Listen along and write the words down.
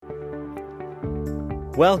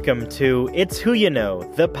Welcome to It's Who You Know,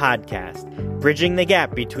 the podcast, bridging the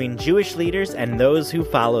gap between Jewish leaders and those who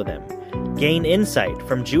follow them. Gain insight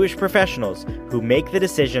from Jewish professionals who make the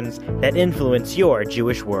decisions that influence your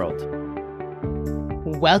Jewish world.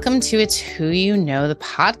 Welcome to It's Who You Know, the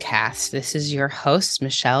podcast. This is your host,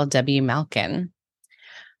 Michelle W. Malkin.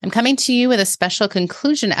 I'm coming to you with a special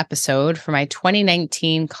conclusion episode for my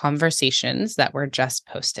 2019 conversations that were just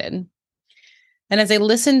posted. And as I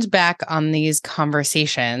listened back on these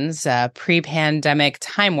conversations, pre-pandemic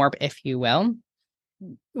time warp, if you will,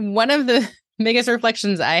 one of the biggest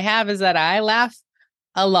reflections I have is that I laugh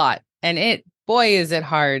a lot. And boy, is it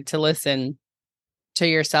hard to listen to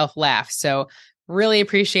yourself laugh. So really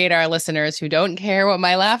appreciate our listeners who don't care what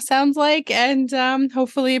my laugh sounds like and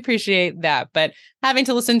hopefully appreciate that. But having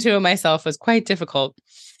to listen to it myself was quite difficult.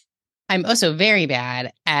 I'm also very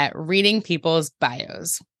bad at reading people's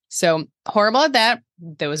bios. So horrible at that.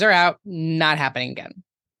 Those are out, not happening again.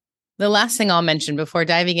 The last thing I'll mention before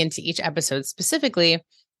diving into each episode specifically,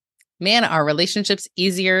 man, are relationships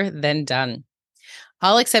easier than done?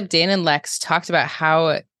 All except Dan and Lex talked about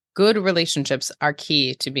how good relationships are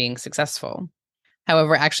key to being successful.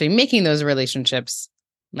 However, actually making those relationships,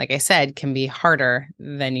 like I said, can be harder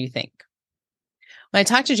than you think. When I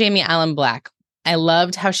talked to Jamie Allen Black, I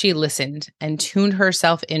loved how she listened and tuned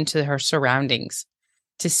herself into her surroundings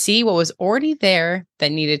to see what was already there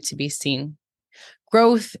that needed to be seen.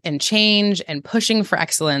 Growth and change and pushing for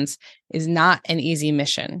excellence is not an easy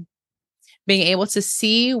mission. Being able to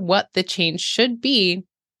see what the change should be,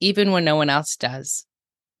 even when no one else does,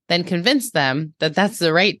 then convince them that that's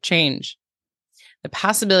the right change. The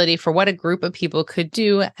possibility for what a group of people could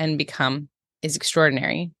do and become is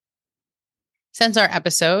extraordinary. Since our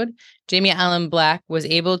episode, Jamie Allen Black was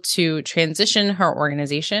able to transition her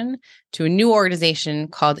organization to a new organization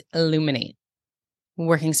called Illuminate,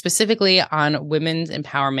 working specifically on women's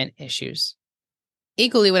empowerment issues.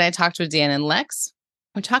 Equally, when I talked with Dan and Lex,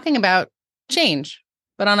 we're talking about change,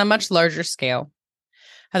 but on a much larger scale.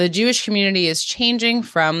 How the Jewish community is changing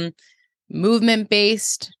from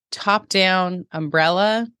movement-based, top-down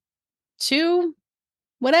umbrella to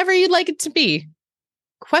whatever you'd like it to be.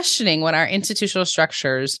 Questioning what our institutional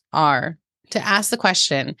structures are to ask the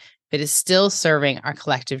question if it is still serving our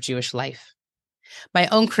collective Jewish life. My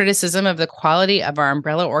own criticism of the quality of our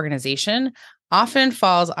umbrella organization often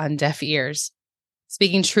falls on deaf ears.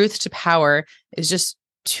 Speaking truth to power is just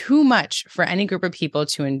too much for any group of people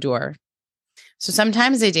to endure. So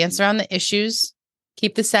sometimes they dance around the issues,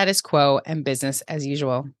 keep the status quo, and business as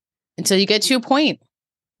usual, until you get to a point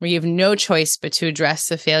where you have no choice but to address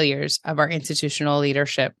the failures of our institutional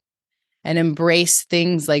leadership and embrace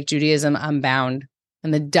things like Judaism Unbound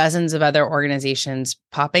and the dozens of other organizations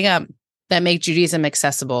popping up that make Judaism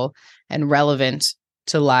accessible and relevant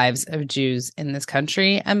to lives of Jews in this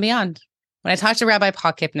country and beyond. When I talked to Rabbi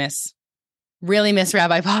Paul Kipnis, really miss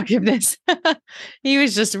Rabbi Paul Kipnis. He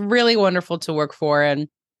was just really wonderful to work for. And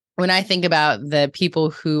when I think about the people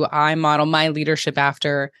who I model my leadership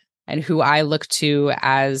after and who I look to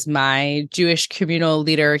as my Jewish communal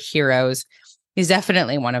leader heroes, he's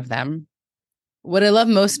definitely one of them. What I love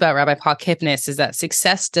most about Rabbi Paul Kipnis is that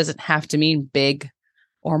success doesn't have to mean big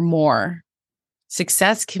or more.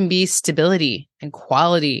 Success can be stability and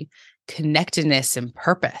quality, connectedness and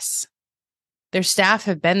purpose. Their staff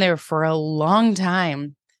have been there for a long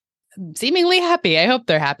time, seemingly happy. I hope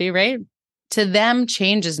they're happy, right? To them,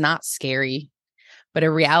 change is not scary, but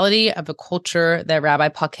a reality of a culture that Rabbi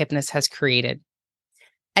Paul Kipnis has created.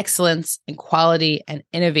 Excellence and quality and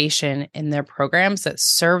innovation in their programs that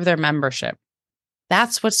serve their membership.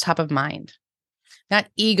 That's what's top of mind. Not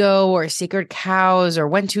ego or sacred cows or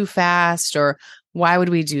went too fast or why would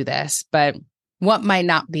we do this, but what might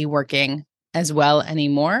not be working as well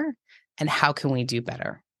anymore and how can we do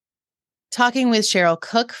better? Talking with Cheryl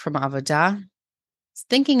Cook from Avodah,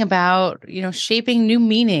 thinking about, shaping new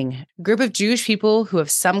meaning, a group of Jewish people who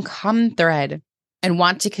have some common thread and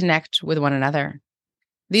want to connect with one another.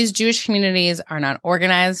 These Jewish communities are not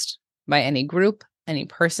organized by any group, any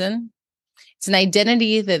person. It's an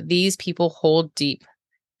identity that these people hold deep,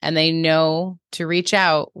 and they know to reach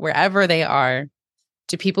out wherever they are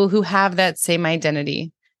to people who have that same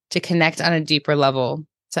identity to connect on a deeper level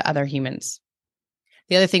to other humans.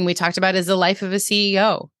 The other thing we talked about is the life of a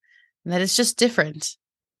CEO, and that it's just different.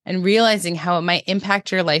 And realizing how it might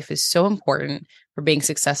impact your life is so important for being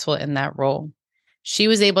successful in that role. She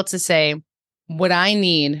was able to say, what I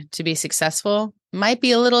need to be successful might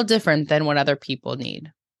be a little different than what other people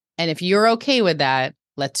need. And if you're okay with that,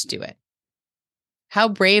 let's do it. How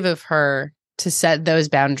brave of her to set those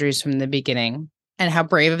boundaries from the beginning, and how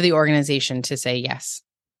brave of the organization to say yes.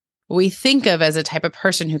 What we think of as a type of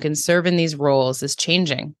person who can serve in these roles is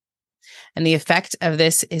changing. And the effect of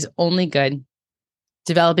this is only good.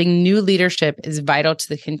 Developing new leadership is vital to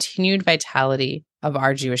the continued vitality of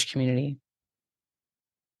our Jewish community.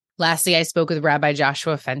 Lastly, I spoke with Rabbi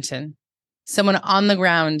Joshua Fenton, someone on the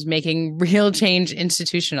ground making real change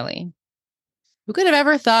institutionally. Who could have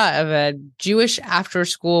ever thought of a Jewish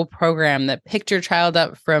after-school program that picked your child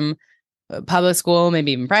up from public school,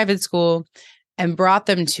 maybe even private school, and brought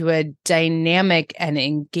them to a dynamic and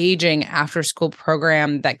engaging after-school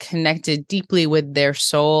program that connected deeply with their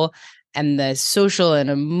soul and the social and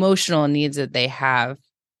emotional needs that they have?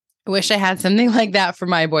 I wish I had something like that for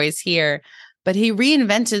my boys here, but he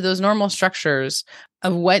reinvented those normal structures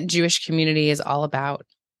of what Jewish community is all about.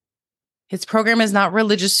 His program is not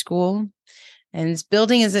religious school, and his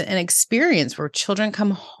building is an experience where children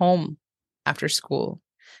come home after school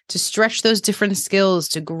to stretch those different skills,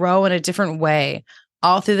 to grow in a different way,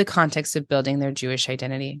 all through the context of building their Jewish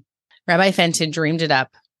identity. Rabbi Fenton dreamed it up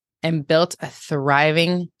and built a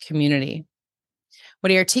thriving community.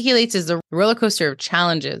 What he articulates is the roller coaster of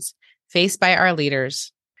challenges faced by our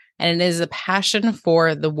leaders, and it is a passion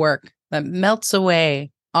for the work that melts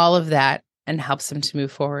away all of that and helps them to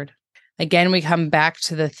move forward. Again, we come back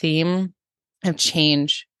to the theme of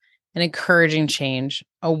change and encouraging change.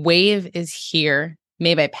 A wave is here,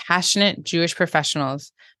 made by passionate Jewish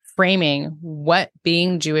professionals, framing what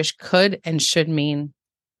being Jewish could and should mean,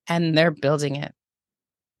 and they're building it.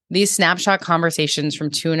 These snapshot conversations from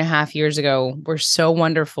 2.5 years ago were so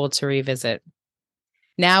wonderful to revisit.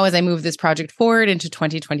 Now, as I move this project forward into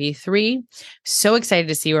 2023, so excited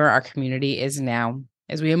to see where our community is now.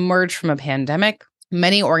 As we emerge from a pandemic,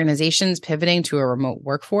 many organizations pivoting to a remote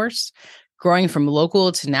workforce, growing from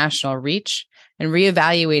local to national reach, and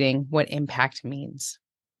reevaluating what impact means.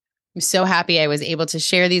 I'm so happy I was able to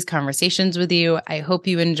share these conversations with you. I hope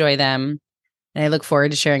you enjoy them, and I look forward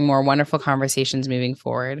to sharing more wonderful conversations moving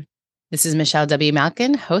forward. This is Michelle W.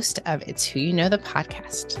 Malkin, host of It's Who You Know, the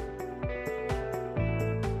podcast.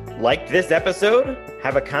 Liked this episode?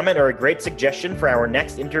 Have a comment or a great suggestion for our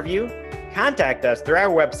next interview? Contact us through our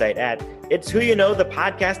website at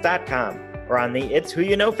itswhoyouknowthepodcast.com or on the It's Who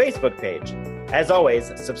You Know Facebook page. As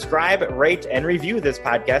always, subscribe, rate, and review this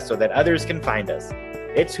podcast so that others can find us.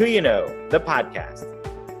 It's Who You Know, the podcast.